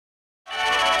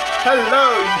Hello,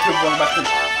 YouTube. Welcome back to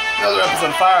another episode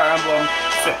of Fire Emblem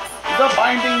 6. The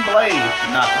Binding Blade.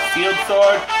 Not the sealed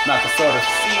sword, not the sword of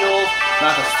seals,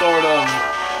 not the sword of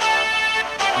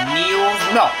meals.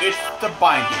 No, it's the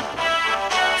Binding Blade.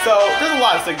 So, there's a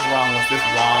lot of things wrong with this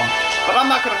ROM, but I'm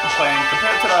not going to complain.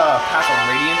 Compared to the Path of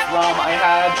Radiance ROM I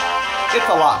had, it's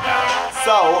a lot better.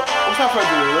 So, without further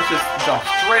ado, let's just jump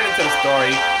straight into the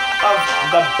story of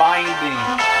the Binding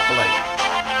Blade.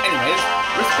 Anyways,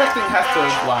 respecting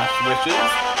Hester's last wishes,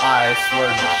 I slurred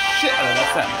the shit out of that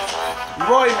sentence.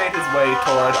 Roy made his way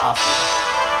toward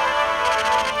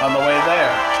Ostia. On the way there,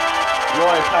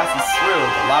 Roy passes through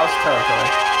the Laos territory,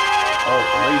 or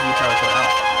the Lazy territory,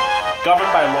 governed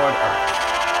by Lord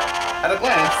Earth. At a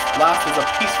glance, Laos is a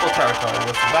peaceful territory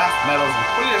with vast meadows and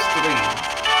clear streams.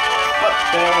 But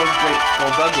there was great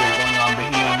skullduggery going on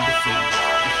behind the scenes.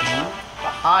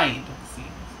 Behind the scenes.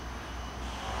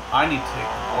 I need to take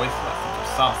voice lessons or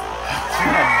something. It's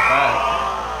not bad.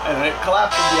 Anyway,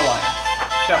 Collapse of the Alliance.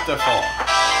 Chapter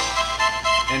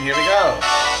 4. And here we go.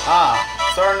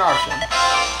 Sir Narshan.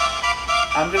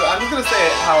 I'm just gonna say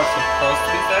it how it's supposed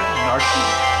to be said. Narshan.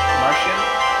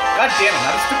 God damn it,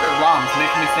 now the stupid ROMs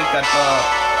making me think that the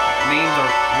names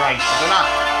are right, but they're not.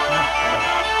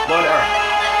 Lord Earth,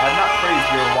 I have not praised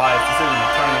your wise decision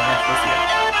of turning against Lucia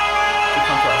to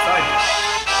come to our side here.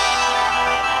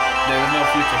 There is no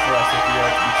future for us if we are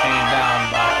to be chained down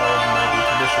by old noble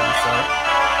traditions, sir.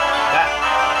 That,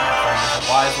 my friend, is a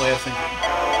wise way of thinking.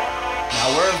 Now,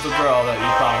 where is the girl that you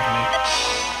promised me?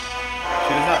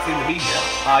 She does not seem to be here.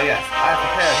 Yes, I have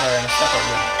prepared her in a separate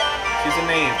room. She's a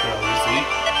knave girl, you see,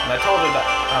 and I told her that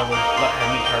I would let her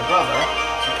meet her brother.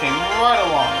 She came right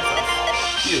along with us.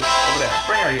 You, over there,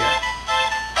 bring her here.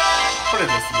 What is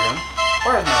this room?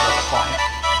 Where is my brother client?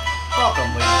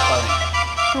 Welcome, Lady Clevy.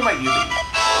 Who might you be?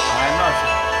 I am Narshan.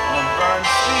 I will burn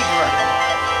 3 directly.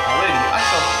 Now, lady, I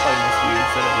shall play with you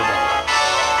instead of your brother.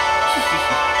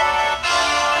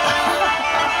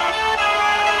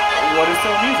 What is so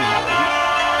amusing, my lady?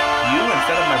 You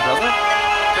instead of my brother?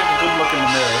 Take a good look in the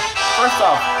mirror. First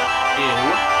off, ew.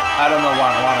 I don't know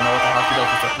why I want to know what the hell she does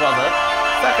with her brother.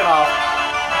 Second off,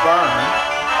 burn.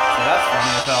 So that's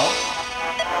funny as hell.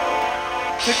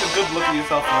 Take a good look at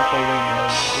yourself in your clothing,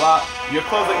 your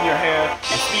clothing, your hair,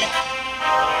 your speech.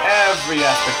 Every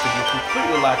aspect of you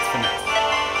completely lacks finesse.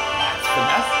 Lacks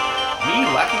finesse? Me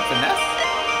lacking finesse?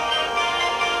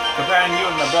 Comparing you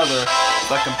and my brother is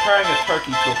like comparing a turkey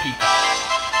to a peacock.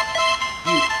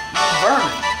 You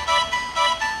vermin!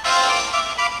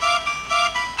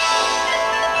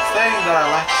 Saying that I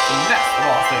lack finesse of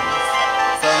all things.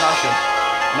 Sir Narshan.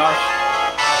 I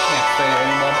can't say it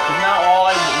anymore because now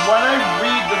when I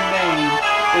read the name,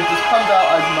 it just comes out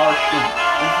as Narshan.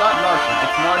 It's not Narshan,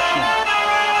 it's Narshan.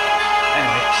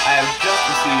 Anyway, I have just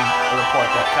received a report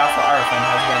that Castle Arifin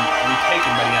has been retaken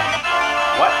by the enemy.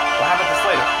 What? What happened to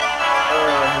Slater?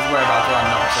 His whereabouts are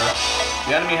unknown, sir.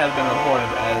 The enemy has been reported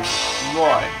as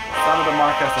Roy, son of the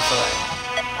Marquess of Soleil.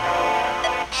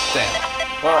 Damn.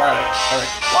 Where are they? Eric,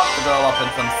 lock the girl up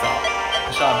in some cell.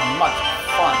 I shall have much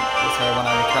fun with her when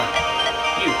I return.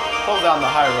 You, pull down the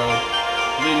high road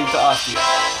leading to Ostia.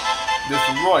 This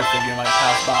Roy figure might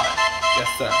pass by.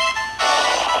 Yes, sir.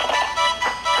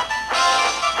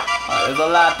 There's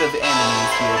a lot of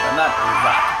enemies here, but not that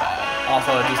bad.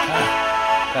 Also, it just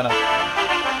kind of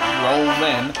rolls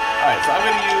in. Alright, so I'm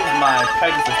going to use my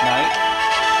Pegasus Knight.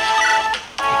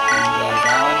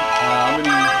 I'm going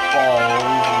to use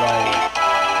balls right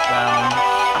down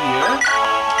here.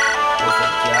 With a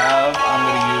jab, I'm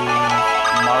going to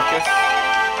use Marcus.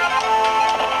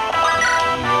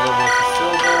 Here with the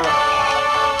silver.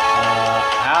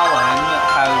 Alan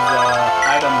has an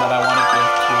item that I want to give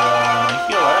to my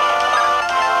healer.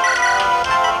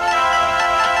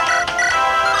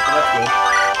 So that's good.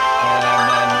 And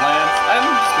then Lance, I'm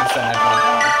just going to send everyone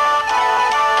down.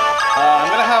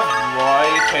 I'm going to have Roy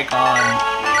take on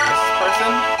this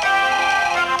person.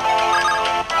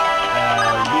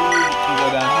 You can go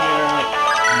down here.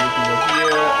 You can go here.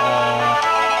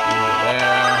 You can go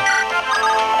there.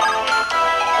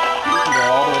 You can go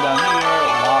all the way down here.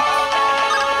 Lock.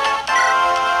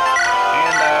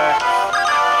 And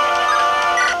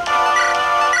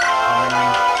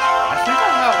I think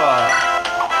I have a...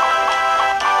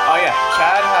 Oh yeah,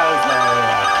 Chad has a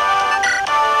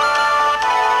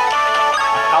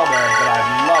halberd that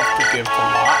I'd love to give to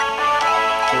Lot.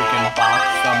 So we can box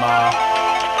some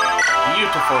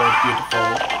beautiful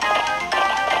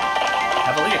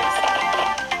Cavaliers.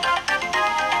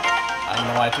 I don't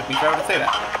know why it took me forever to say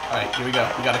that. Alright, here we go.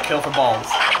 We got a kill for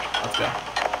balls. Let's go.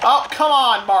 Oh, come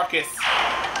on, Marcus!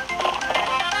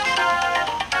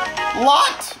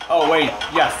 Lot! Oh, wait.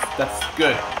 Yes, that's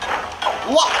good.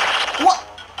 What? What?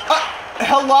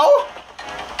 Hello?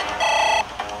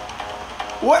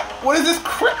 What is this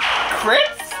crits?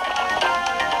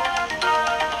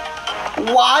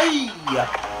 Why?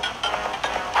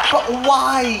 But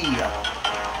why?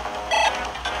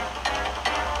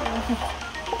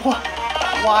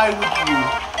 Why would you?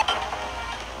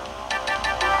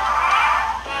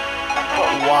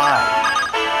 But why?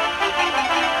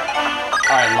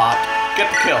 Alright, Lot. Get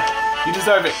the kill. You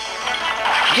deserve it.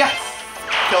 Yes!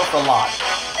 Kill for Lot.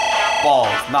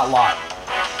 Balls, not Lot.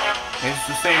 It's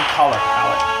the same color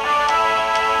palette.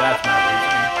 That's my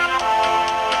reasoning.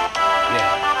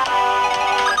 Yeah.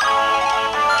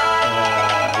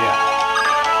 Yeah.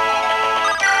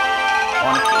 I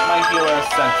want to keep my healer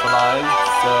centralized,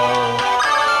 so...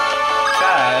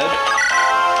 Chad,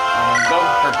 go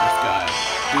hurt this guy.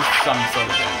 Do some sort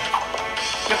of damage.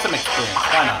 Get some experience,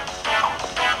 why not?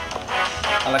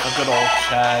 I like a good old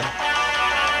Chad.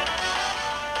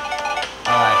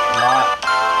 Alright, Lot.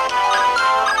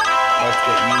 Let's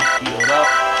get you healed up.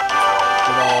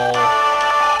 Good old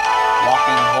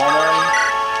walking vulner.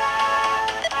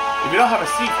 If you don't have a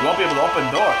thief, you won't be able to open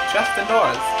doors, chests and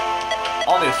doors.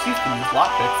 Only a thief can use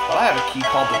lockpicks, but I have a key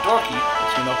called the door key,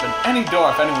 which can open any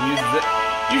door if anyone uses it.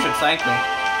 You should thank me.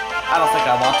 I don't think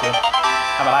I want to.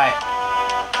 How about I?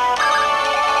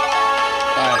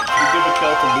 Alright, should we give a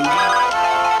kill to Luigi?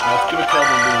 Let's give a kill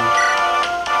to Luigi.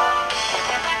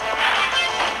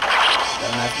 Got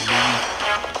a nice Luigi.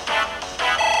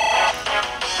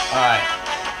 Alright.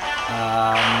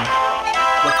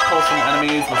 Let's pull some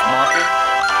enemies with Marcus.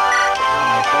 Put one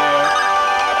right there.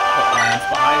 Put Lance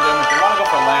behind him. If you want to go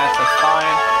for Lance, that's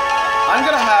fine. I'm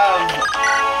gonna have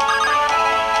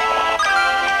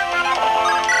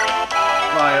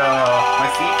my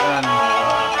thief and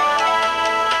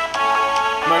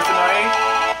mercenary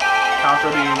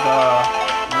counter these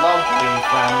lovely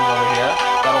friends over here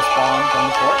that'll spawn from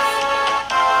the forts.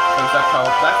 Because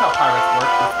that's how pirates work.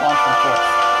 They spawn from forts.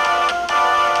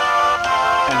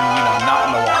 And, you know, not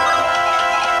in the water.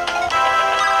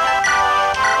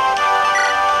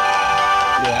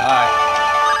 Yeah, alright.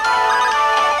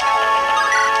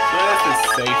 So this is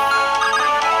safe.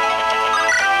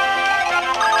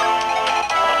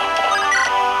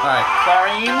 Alright,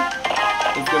 Clarine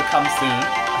is gonna come soon.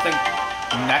 I think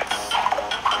next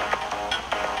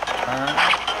turn.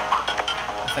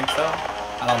 I think so.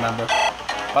 I don't remember.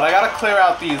 But I gotta clear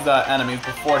out these enemies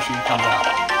before she comes out.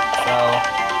 So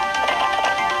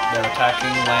they're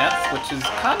attacking Lance, which is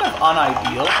kind of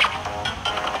unideal.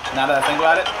 Now that I think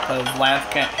about it, because Lance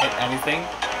can't hit anything.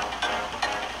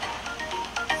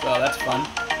 So that's fun.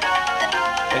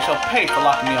 They shall pay for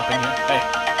locking me up in here. Hey.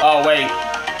 Oh wait.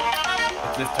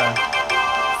 It's this turn.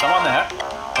 Someone there.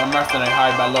 A mercenary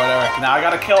hired by Lord Eric. Now I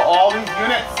gotta kill all these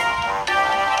units.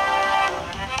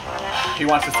 He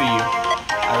wants to see you.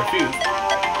 I refuse.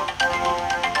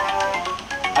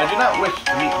 I do not wish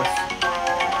to meet with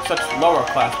such lower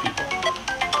class people.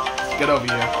 Get over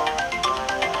here.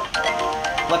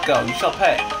 Let go. You shall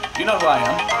pay. You know who I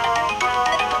am.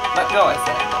 Let go, I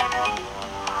say.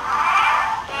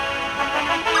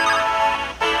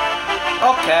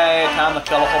 Okay, time to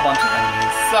kill a whole bunch of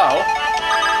enemies. So,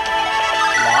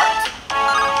 Lot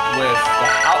with the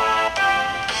out.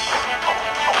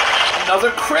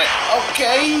 Another crit.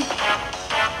 Okay.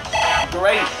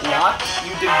 Great, Lot.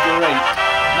 You did great.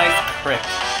 Nice crit.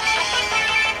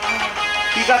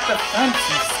 He got defense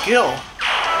and skill.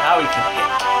 Now he can hit.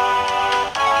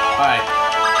 Alright.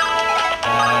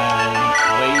 And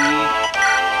Wade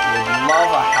would love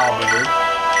a halberd.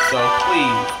 So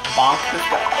please, bonk this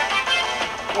guy.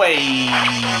 Wait.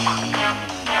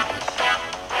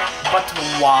 But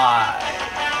why?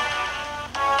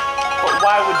 But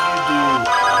why would you do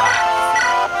that?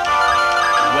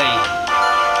 Wait.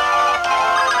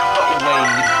 But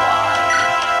Wade, why?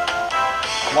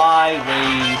 Why,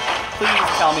 Wade? Please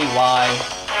tell me why.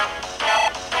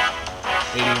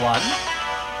 81.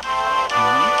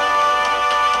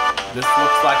 This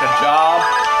looks like a job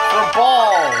for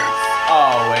balls.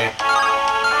 Oh, wait.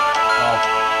 Oh.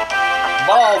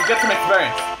 Balls, get some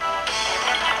experience.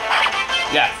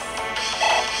 Yes.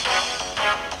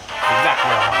 Exactly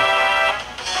what I wanted.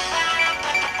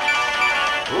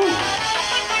 Ooh.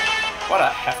 What a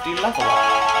hefty level up.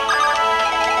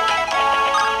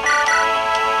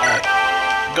 Alright.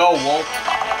 Go, Walt.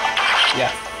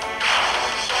 Yes.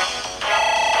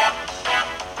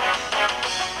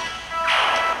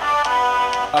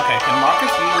 Okay, can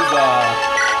Marcus use,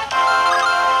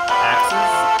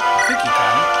 axes? I think he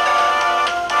can.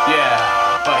 Yeah,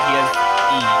 but he has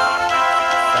E.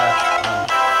 That's,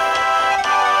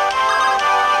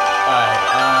 Alright,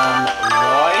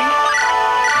 Roy?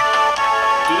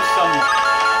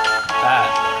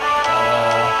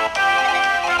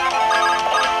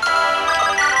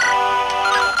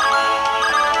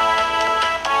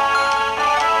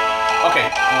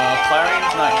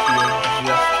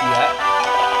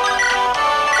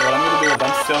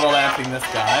 Silver Lancing this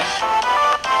guy.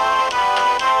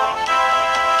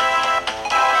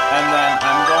 And then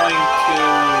I'm going to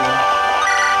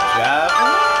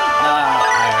Javelin? Iron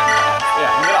Lance.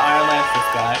 Yeah, I'm gonna Iron Lance this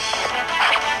guy.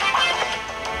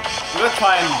 I'm gonna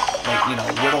try and, like, you know,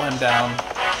 whittle him down.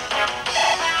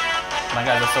 My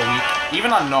guys are so weak. Even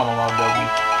on normal mode, they're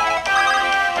weak.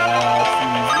 Let's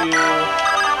use you.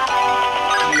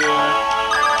 You.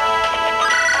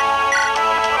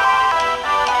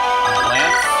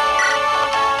 Lance.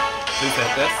 Please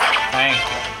hit this. Thank you.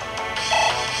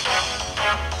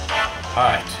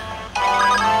 Alright.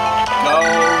 Go,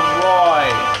 Roy!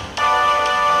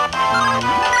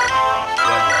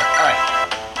 Alright.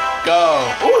 Go!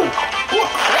 Ooh! Ooh, a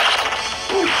crit!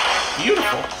 Ooh,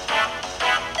 beautiful.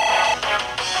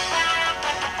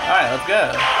 Alright, let's go.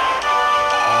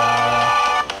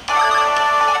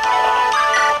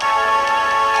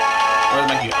 Where's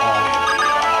my cue? Oh,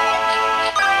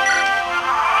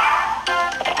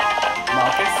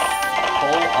 Marcus.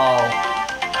 Pull. Oh.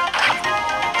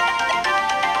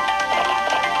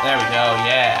 There we go,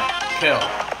 yeah. Kill.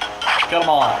 Kill them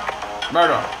all.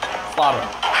 Murder them. Slaughter them.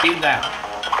 Beat them down.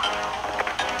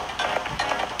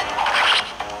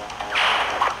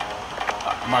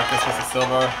 Marcus with the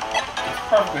silver. It's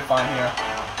perfectly fine here.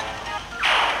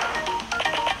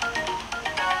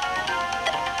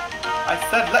 I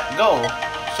said let go!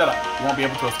 Shut up. You won't be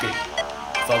able to escape.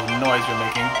 That's all the noise you're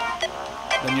making.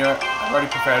 Then you're already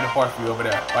prepared to horse you over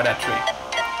there, by that tree.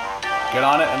 Get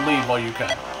on it and leave while you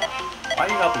can. Why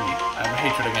are you helping me? I have a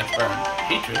hatred against Burn.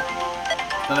 Hatred?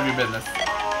 It's none of your business.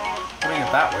 Putting it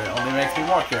that way only makes me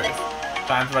more curious.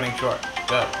 Time's running short.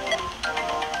 Go.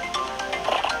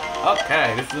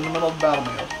 Okay, this is in the middle of the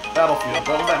battlefield.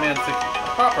 What was that man thinking?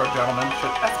 A proper gentleman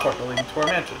should escort the lady to her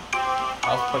mansion.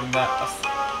 Putting that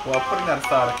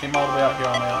aside, I came all the way out here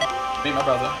on my own. Meet my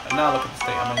brother, and now look at the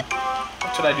state I'm in.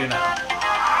 What should I do now?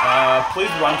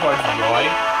 Please run towards Roy.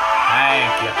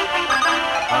 Thank you.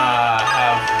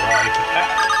 Have Roy protect.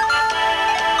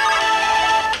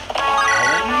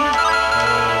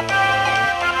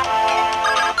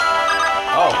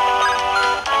 Oh,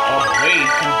 but Wade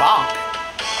can bonk.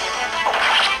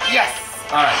 Yes!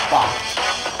 Alright, bonk.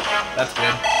 That's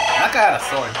good. That guy had a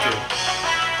sword, too.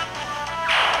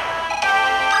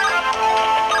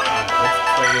 Alright, let's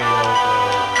play it over.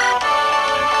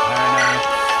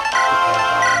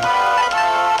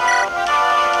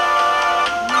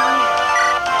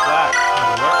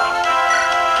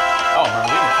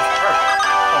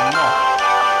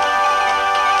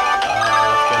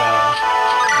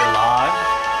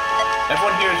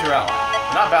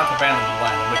 We're not bound to abandon the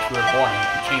land in which we were born in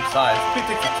and change size. Please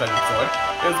take this treasured sword.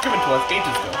 It was given to us ages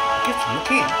ago. A gift from the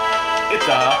king. It's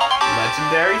a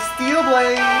legendary steel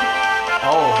blade.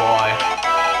 Oh boy.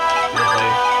 Steel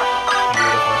blade.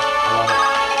 Beautiful. I love it.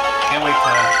 Can't wait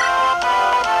to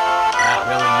not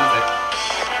really use it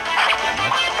that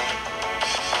much.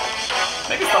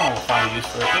 Maybe someone will find a use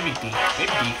for it. Maybe Deke.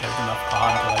 Maybe Deke has enough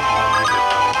con to like use it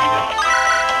or repeat it.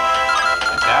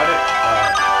 I doubt it,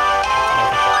 but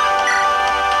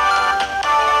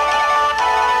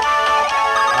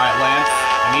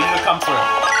come through.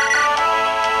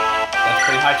 That's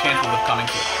pretty high chances of coming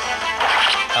through.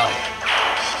 Hell yeah.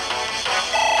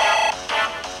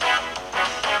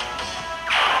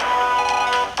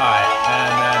 Alright,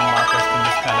 and then Marcus can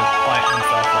just kind of plant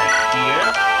himself right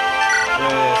here.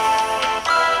 This.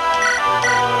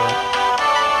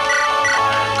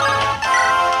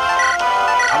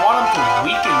 I want him to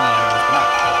weaken the enemies, but not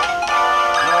kill them.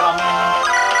 You know what I mean?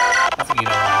 I think you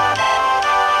know what I mean.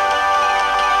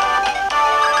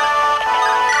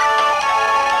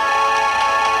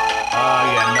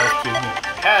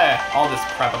 All this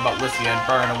crap about Lycia and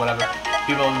Burn or whatever.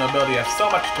 People in nobility have so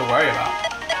much to worry about.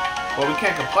 Well, we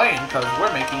can't complain because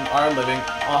we're making our living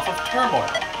off of turmoil.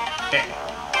 Hey.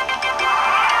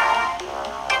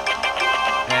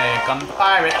 Hey, come the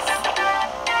pirates.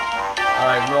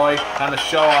 Alright, Roy, time to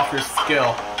show off your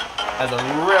skill as a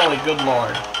really good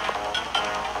lord.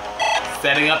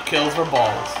 Setting up kills for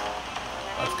balls.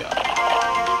 Let's go.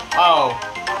 Oh,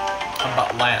 how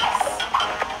about Lance?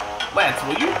 Lance,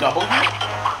 will you double here?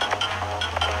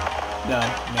 No,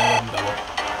 it doesn't double.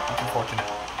 That's unfortunate.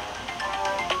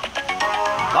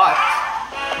 But,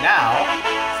 now,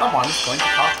 someone's going to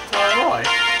talk to Roy.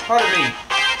 Pardon me,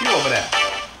 you over there.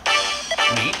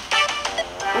 Me?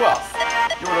 Who else?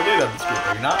 You were the leader of this group,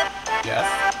 are you not? Yes.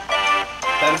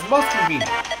 That is most convenient.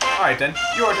 Alright then,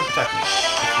 you are to protect me.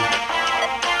 Excuse me.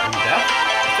 Are you deaf?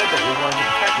 I said that you were going to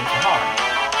protect me from harm.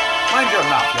 Mind your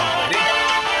mouth, young lady.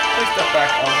 Please step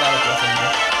back, I was not addressing you.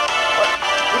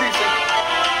 What do you think?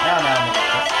 Now, Marcus.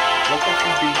 Locals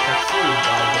is being pursued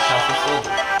by the Castle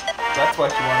Soldiers. That's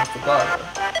why she wanted us to guard her.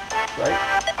 Right?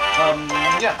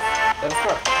 Yes. That is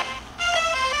correct.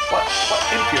 What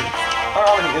impudence? Our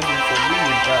army isn't so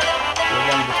lenient that we're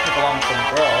willing to take along some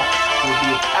girl who would be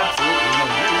of absolutely no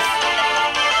use.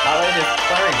 Our name is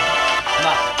Clarion,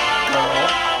 not girl,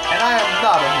 and I am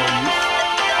not of no use.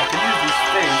 I can use these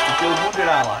staves to heal wounded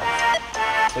allies.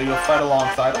 So you'll fight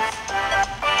alongside us?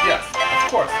 Yes,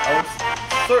 of course. I would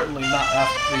certainly not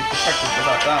ask to be protected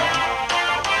without dying.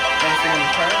 Anything in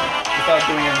return? Without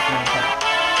doing anything in return.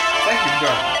 Thank you,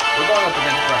 Jordan. We're going up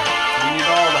against Brian. We need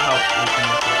all the help we can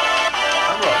get.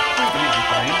 I'm Roy. Pleased to meet you,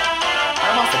 Brian.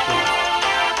 I'm also pleased.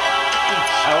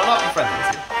 I will not be friendly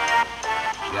with you.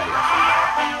 Yeah.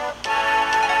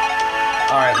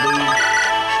 Alright, Lou.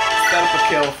 Set up a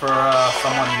kill for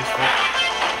someone useful.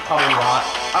 Probably Lot.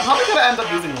 I'm probably gonna end up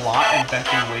using Lot and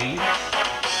benching Wade.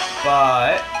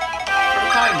 But for the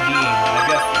time being, I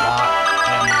guess Lot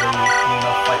and Wade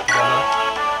fight together.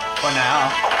 For now.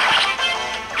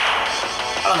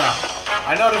 I don't know.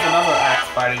 I know there's another axe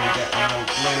fighter you get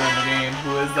later in the game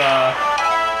who is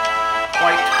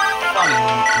quite funny,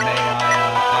 may I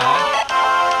add.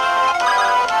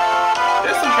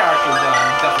 There's some characters that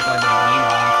I'm definitely going to meme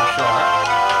on for sure.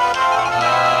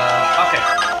 Okay.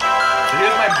 So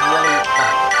here's my brilliant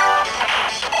plan.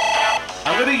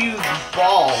 I'm gonna use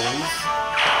balls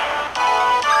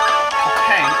to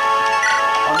tank,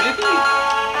 or maybe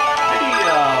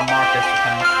Marcus to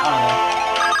tank. I don't know.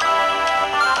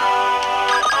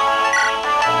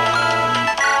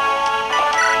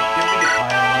 Give me the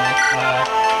Iron Knife back.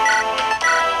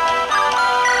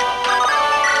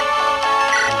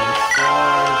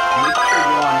 Make sure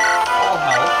you're on full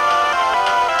health.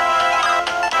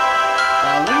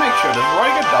 Let me make sure. Does Roy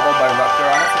get doubled by Rupture?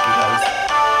 I don't think he does.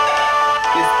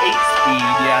 Is 8 speed.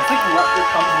 Yeah, I think Rupture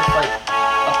comes with like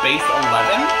a base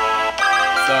 11.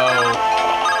 So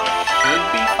should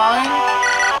be fine.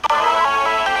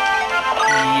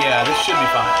 Yeah, this should be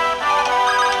fine.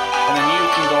 And then you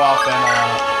can go off and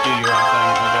do your own thing,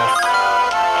 I guess.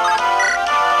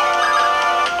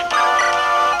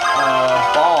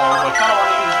 Balls. I kind of want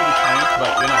to use you to tank,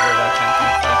 but you're not really that tanky,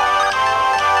 so.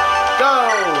 Go!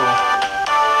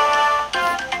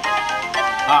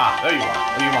 Ah, there you are.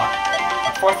 What do you want?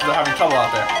 The forces are having trouble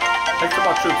out there. Take some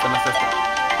more troops and assist them.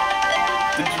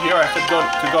 Did you hear I said go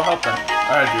help them?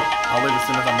 I heard you. I'll leave as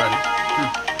soon as I'm ready.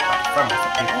 Friendly,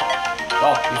 some people.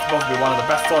 Well, you're supposed to be one of the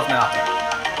best swordsmen out there.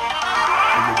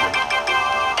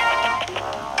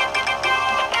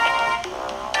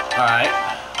 Alright.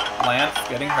 Lance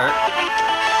getting hurt.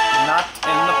 Not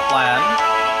in the plan.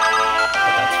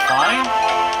 But that's fine.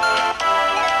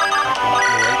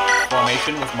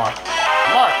 Formation with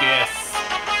Marcus!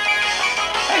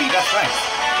 Hey, you got strength.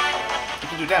 You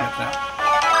can do damage now.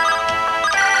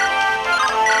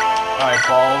 Alright,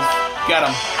 balls. Get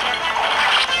him.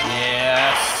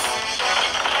 Yes.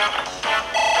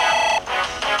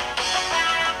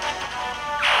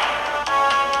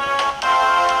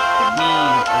 The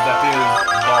mean is that there's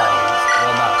balls.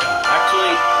 Well, not that.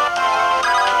 Actually,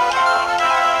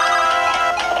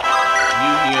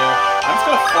 you here. I'm just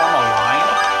gonna form a line.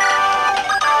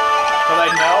 Because I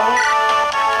know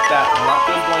that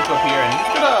Rupture's going to appear and he's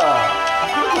gonna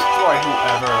destroy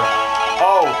whoever.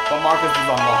 Oh, but Marcus is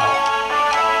on low health.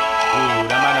 Ooh,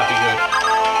 that might not be good.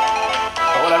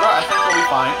 But whatever, I think we'll be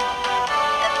fine.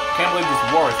 Can't believe this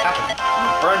war is happening.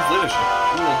 Burns leadership.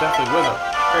 We will definitely wither.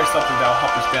 Here's something that will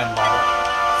help you stand longer.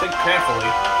 Think carefully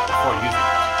before using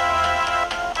it.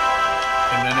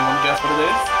 Can anyone guess what it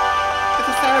is?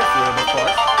 It's a Seraph room, of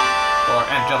course. Or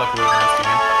Angelic room in this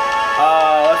game.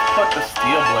 Let's put the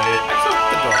steel blade. Actually,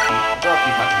 the door key. The door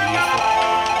key's not gonna be useful.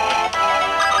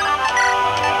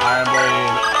 Iron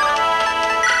blade.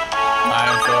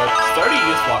 Iron sword. 30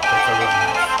 use block picks are really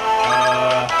nice.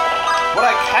 What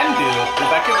I can do is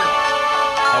I can.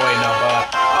 Oh wait, no,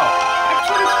 but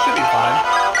actually this should be fine.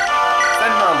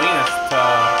 Send Merlinus to.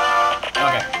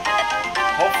 Okay.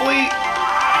 Hopefully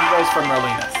he goes for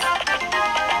Merlinus.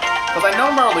 Because I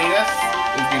know Merlinus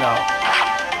is,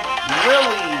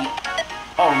 really.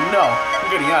 Oh no, I'm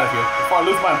getting out of here before I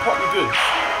lose my important goods.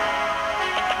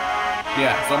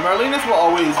 Yeah, so Merlinus will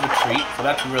always retreat, so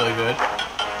that's really good.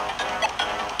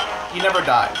 He never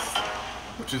dies,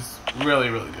 which is really,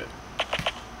 really good.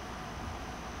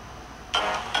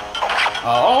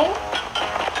 Oh.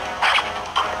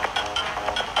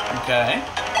 Okay.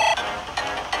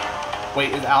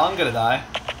 Wait, is Alan gonna die?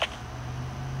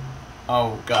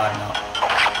 Oh god, no.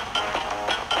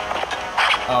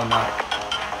 Oh no.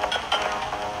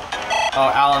 Oh,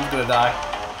 Alan's gonna die.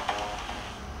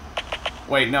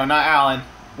 Wait, no, not Alan.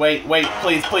 Wait,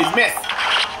 please, miss!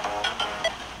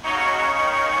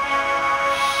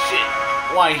 Shit.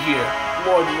 I hear?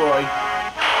 Lord Roy.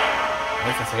 At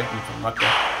least I saved him from Rutger.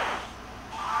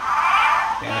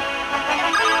 Damn it.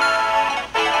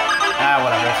 Ah,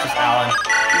 whatever. It's just Alan.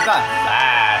 He's not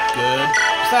that good.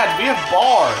 Besides, we have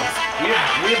bars. We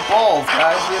have balls,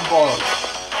 guys. We have balls.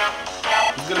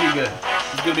 He's gonna be good.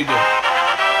 He's gonna be good.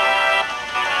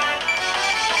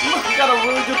 Look, we got a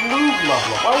really good lube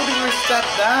level. Why would he reset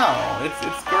down? It's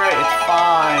great. It's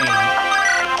fine.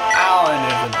 Alan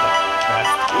isn't the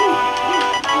best. Ooh.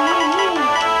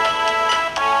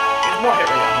 There's more hit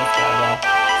rate on this guy though.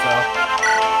 So,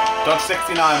 Dodge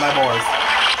 69, my boys.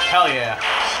 Hell yeah.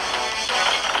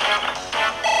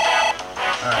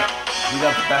 Alright, we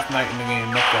got the best knight in the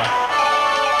game. Let's go.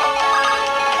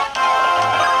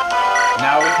 Alright,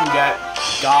 now we can get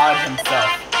God himself.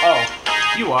 Oh,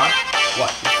 you are?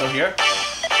 What, you're still here?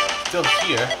 Still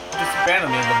here? You just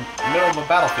abandoned me in the middle of a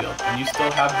battlefield, and you still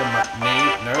have the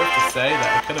nerve to say that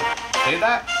I could have... Say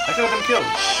that? I could have been killed.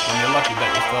 And you're lucky that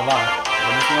you're still alive. Is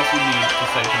there anything else you need to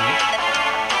say to me?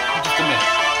 Just a minute.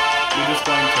 You're just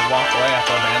going to walk away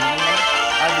after abandoning me?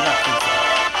 I do not think so.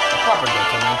 A proper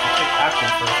guilty means to take action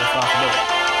for his responsibility.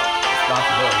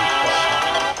 Responsibility? What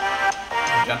responsibility?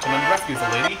 If a gentleman rescues a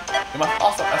lady, you must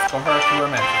also escort her to her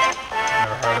mansion. I've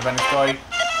never heard of any story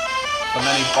so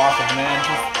many boss of man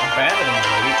just abandoning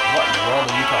the lady. What in the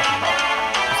world are you talking about?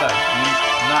 Besides, do you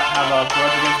not have a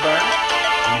grudge against Byrne?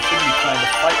 And you shouldn't be trying to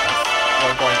fight us,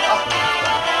 or going up against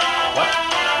Byrne. What?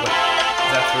 Wait,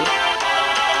 is that true?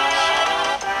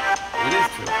 It is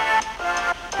true.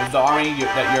 Is the army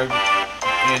that you're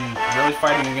in really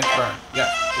fighting against Byrne? Yes,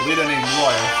 the leader named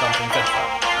Roy or something said so.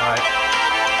 Alright.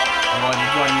 I'm going to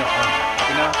join your army.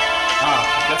 Happy now? Ah,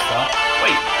 I guess so.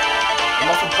 Wait! The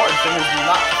most important thing is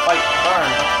not to fight Byrne,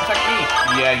 but to protect me.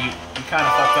 Yeah, you kind of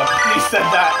fucked up when you said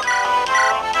that.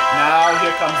 Now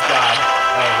here comes God.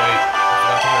 Oh, wait.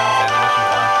 I forgot to turn his animations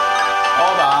on.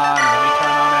 Hold on. Let me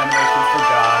turn on animations for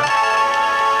God.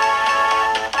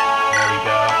 There we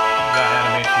go. We got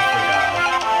animations for God.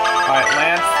 Alright,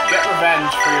 Lance, get revenge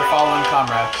for your fallen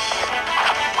comrade.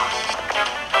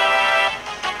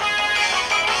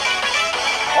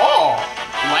 Oh!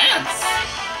 Lance!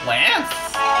 Lance!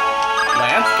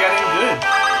 Lance getting good.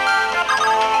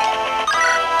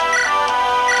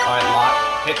 Alright, Locke,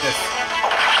 hit this.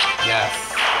 Yes.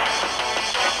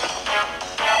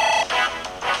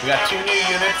 We got 2 new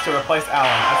units to replace Alan.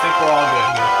 I think we're all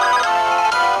good here.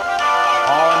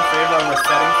 All in favor of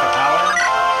resetting for Alan?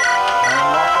 Iron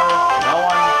Walker? No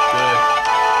one? Good.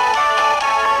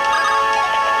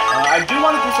 I do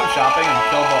want to do some shopping and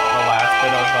kill the last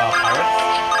bit of pirates.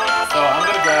 So I'm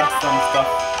going to grab some stuff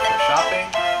for shopping.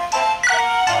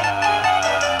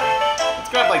 Let's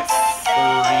grab like 3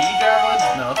 javelins?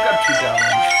 No, let's grab 2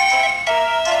 javelins.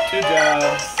 2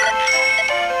 jabs.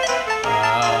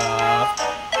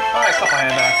 Alright, a couple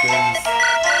hand axes.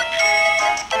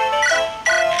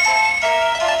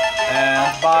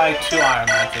 And buy 2 iron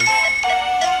lances.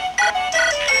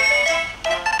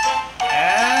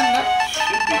 And that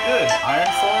should be good.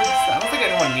 Iron swords? I don't think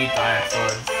anyone needs iron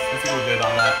swords. I think we're good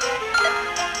on that.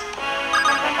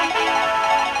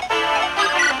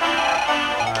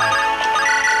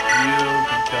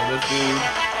 Kill this dude.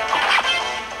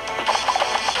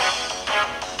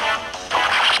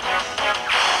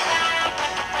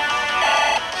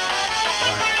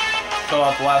 Alright. Kill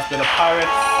out the last bit of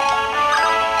pirates.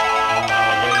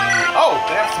 Oh!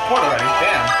 They have support already.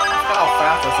 Damn. Look at how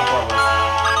fast their support was.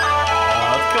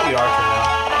 Let's kill the archer now.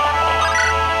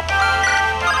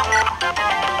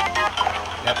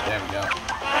 Yep, there we go.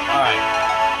 Alright.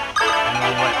 And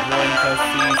then we're willing to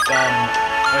see some...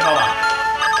 Wait, hold on.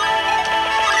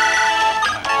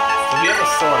 He has a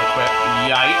sword equipped.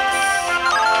 Yikes.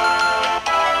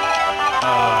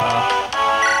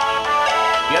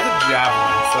 He has a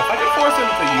javelin, so if I could force him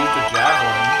to use the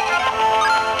javelin,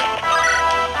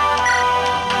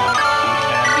 that would be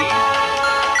handy.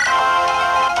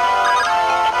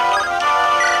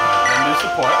 Then do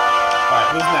support.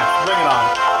 Alright, who's next? Bring it on.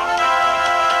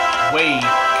 Wade,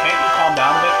 can't you calm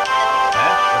down a bit?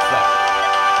 Eh? What's that?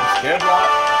 You're scared a lot?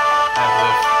 As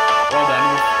if, well then,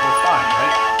 we're fine,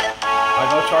 right? I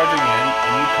go charging in,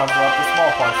 and you cover up the small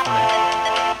parts for me.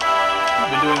 You've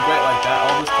been doing great like that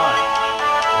all this time.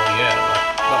 Well, yeah,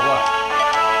 but what?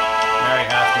 Mary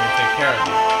asked me to take care of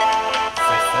you.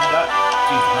 I said that?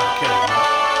 Jeez, I'm not kidding, huh?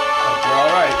 Hope you're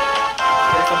alright.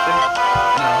 Say something?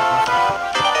 No, nothing.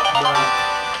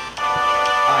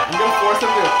 Alright, I'm gonna force him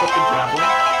to equip the javelin.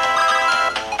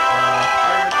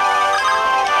 Pirates.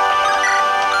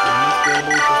 You're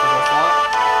unstable, just as I thought.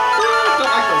 Don't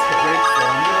like those hit rates, so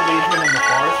I'm gonna leave him in the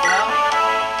forest for now.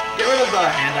 Get rid of the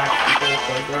hand axe people,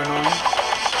 because they're annoying.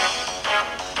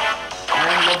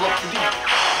 And to level up too deep.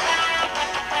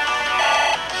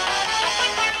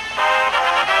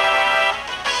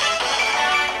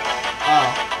 Oh.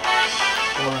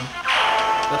 Well then.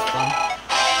 That's fun.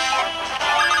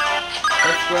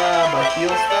 Let's grab a heal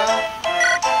staff.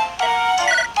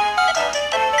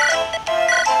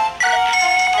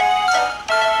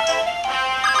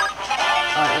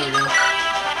 Alright, there we go.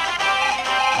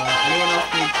 Anyone else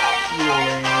need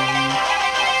healing?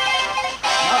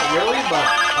 Not really, but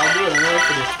I'll do it anyway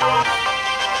for this one.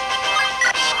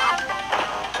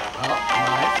 Oh,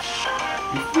 nice.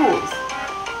 You fools!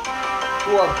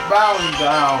 Who are bound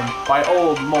down by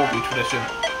old moldy tradition.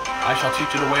 I shall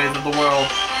teach you the ways of the world.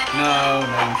 No,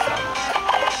 you shall not.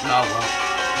 No, well,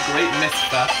 great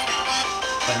misfest.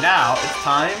 But now it's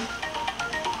time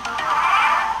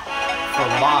for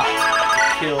Lot to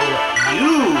kill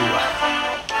you.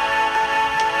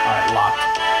 Alright, Lot.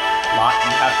 Lot,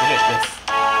 you have to hit this.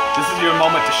 This is your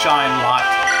moment to shine, Lot.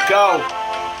 Go!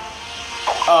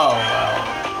 Oh, well.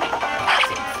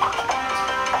 That's unfortunate.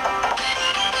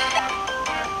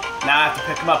 Now I have to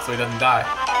pick him up so he doesn't die.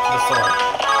 To the sword.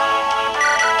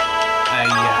 Yeah, I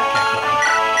can't kill him.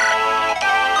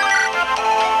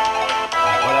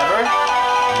 Alright, whatever.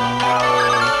 No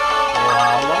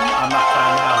problem. I'm not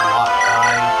trying to have Lot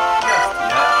die just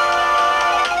yet.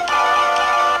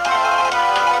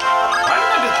 Why didn't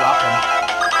I just drop him?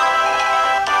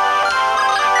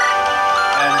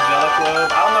 Angelic Robe.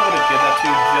 I don't know who to give that to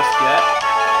just yet.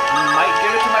 Might give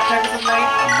it to my Pegasus Knight.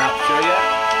 I'm not sure yet.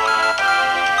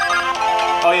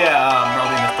 Oh yeah,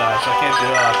 Merlinus died, so I can't do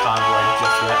Convoy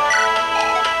just yet.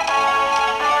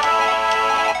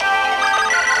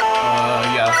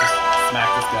 Yeah, let's just smack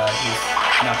this guy. He's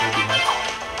not gonna do much.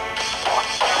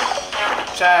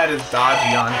 Chad is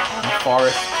dodgy on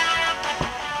Forest.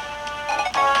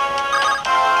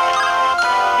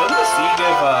 Doesn't the sea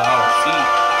give, sea?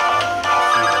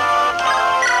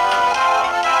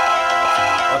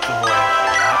 Let's avoid that.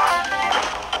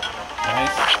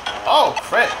 Nice. Oh,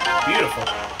 crit! Beautiful.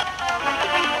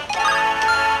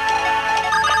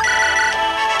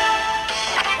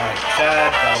 Alright,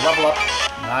 Chad, gotta level up.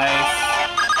 Nice.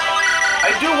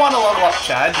 I do want to level up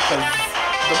Chad because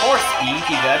the more speed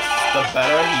he gets, the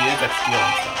better he is at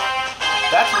stealing stuff.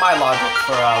 That's my logic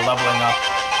for leveling up.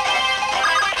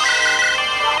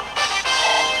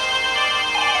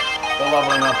 For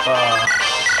leveling up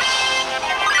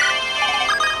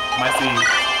my speed. I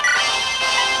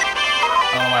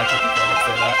don't know why I took it to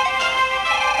say that.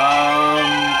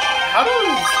 How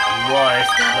does Roy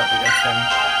stand up against him?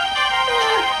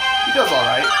 He does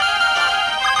alright.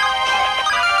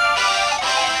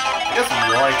 I guess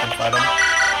Roy can fight him.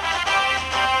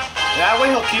 That way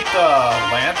he'll keep the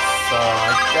lance, so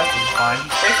I guess it's fine.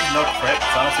 He faces no crit,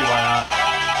 so I don't see why not.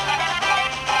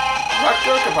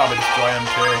 Rutger could probably destroy him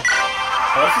too.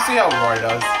 But let's just see how Roy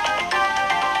does.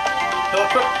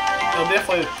 He'll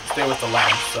definitely stay with the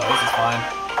lance, so this is fine.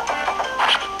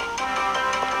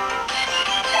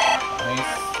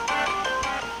 Nice.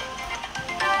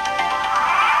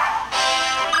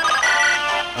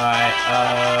 Alright,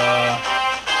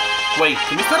 wait,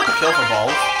 can we set up a kill for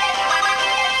balls?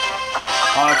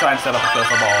 I wanna try and set up a kill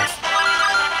for balls.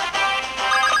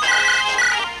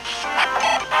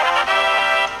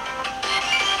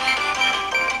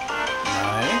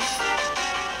 Nice.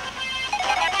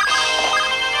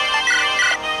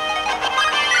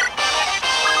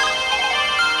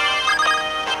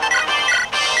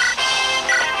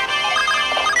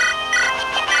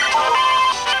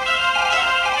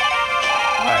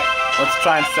 Alright, let's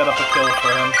try and set up a kill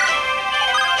for him.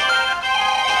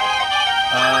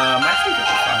 Actually, this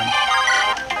is fine.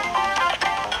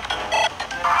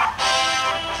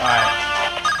 Alright.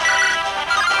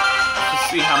 Let's just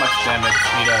see how much damage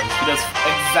he does. He does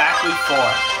exactly 4.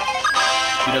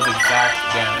 He does exact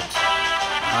damage.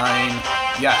 9.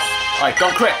 Yes. Alright,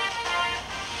 don't crit.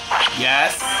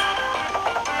 Yes.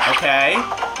 Okay.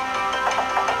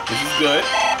 This is good.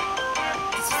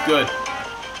 This is good.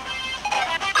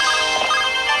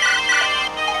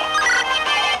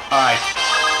 Alright.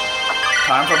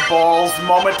 Time for Ball's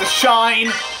moment to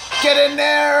shine! Get in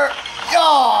there!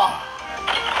 Yaw!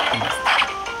 He missed.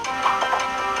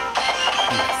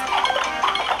 He missed.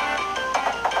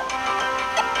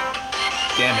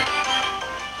 Damn it.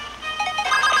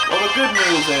 Well, the good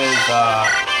news is,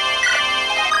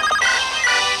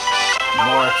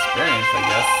 more experience, I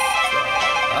guess. So,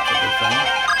 that's a good thing.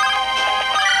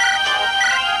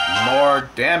 More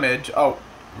damage. Oh,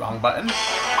 wrong button.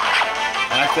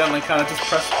 I accidentally kind of just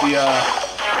pressed the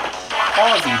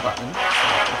pause button. So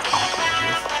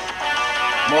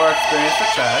more experience for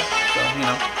Chad, so you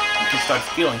know, you can start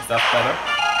stealing stuff better.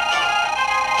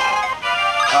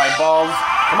 Alright, balls.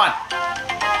 Come on.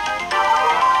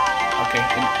 Okay,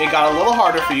 it got a little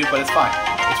harder for you, but it's fine.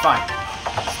 It's fine.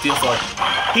 Steel sword.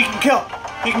 He can kill.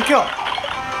 He can kill.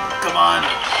 Come on.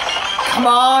 Come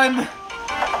on.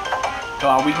 Come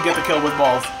on, we can get the kill with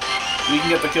balls. We can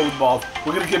get the kill with balls.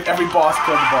 We're gonna give every boss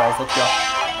kill with balls. Let's go.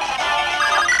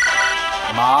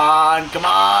 Come on. Come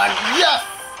on. Yes!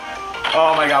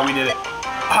 Oh my god, we did it.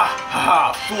 Ha ha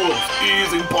ha. Fools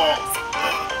using balls.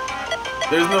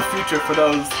 There's no future for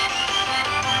those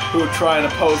who try and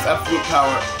oppose absolute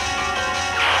power.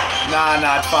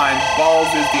 Nah, it's fine. Balls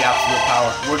is the absolute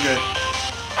power. We're good.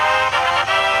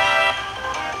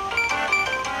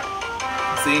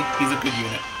 See? He's a good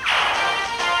unit.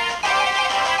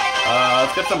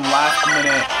 Let's get some last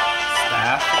minute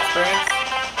staff experience.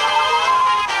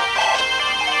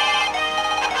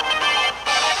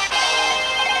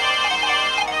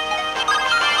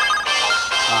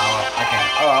 Oh, well, I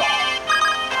can't. Oh, well.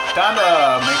 Time to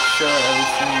make sure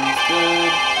everything's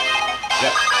good.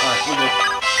 Yep, alright, we're good.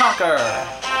 Conquer!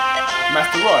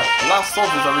 Master Roy, the last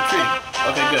soldiers are retreating.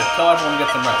 Okay, good. Tell everyone to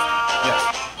get some rest. Yes.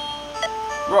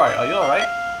 Roy, are you alright?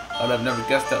 I'd have never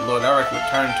guessed that Lord Eric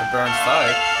returned to Burn's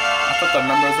side. I thought the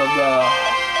members of the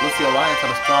Lucy Alliance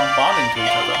had a strong bonding to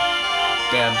each other.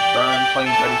 Damn, Burn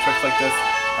playing dirty tricks like this.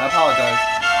 I apologize.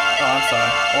 Oh, I'm sorry.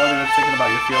 I wasn't even thinking about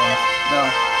your feelings. No,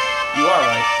 you are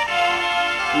right.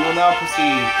 We will now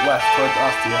proceed west towards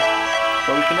Ostia,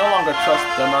 but we can no longer trust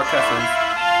the Marquesas.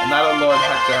 And now that Lord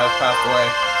Hector has passed away,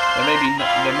 there may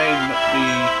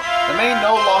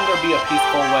no longer be a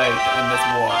peaceful way to end this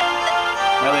war.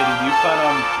 My lady, do you plan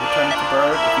on returning to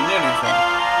Bird if you need anything?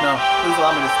 No, please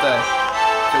allow me to stay.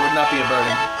 It would not be a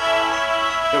burden.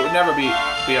 It would never be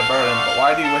a burden, but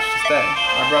why do you wish to stay?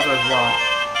 My brother is wrong.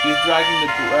 He is dragging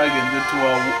the dragons into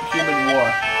a human war.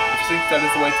 If he thinks that is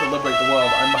the way to liberate the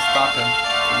world, I must stop him.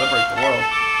 To liberate the world?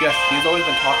 Yes, he's always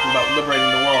been talking about liberating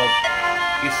the world.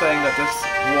 He's saying that this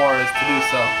war is to do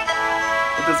so.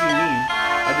 What does he mean?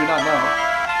 I do not know.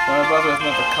 But my brother is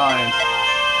not the kind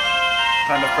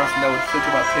of person that would think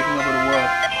about taking over the world.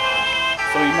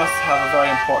 So he must have a very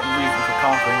important reason for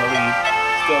conquering the League.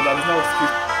 Still, that is no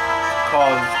excuse to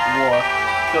cause war,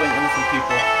 killing innocent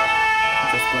people.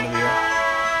 It's just going to be here.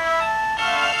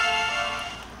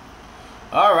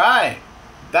 Alright,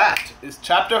 that is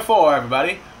chapter 4,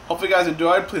 everybody. Hope you guys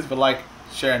enjoyed. Please leave a like,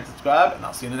 share, and subscribe, and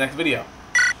I'll see you in the next video.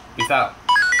 Peace out.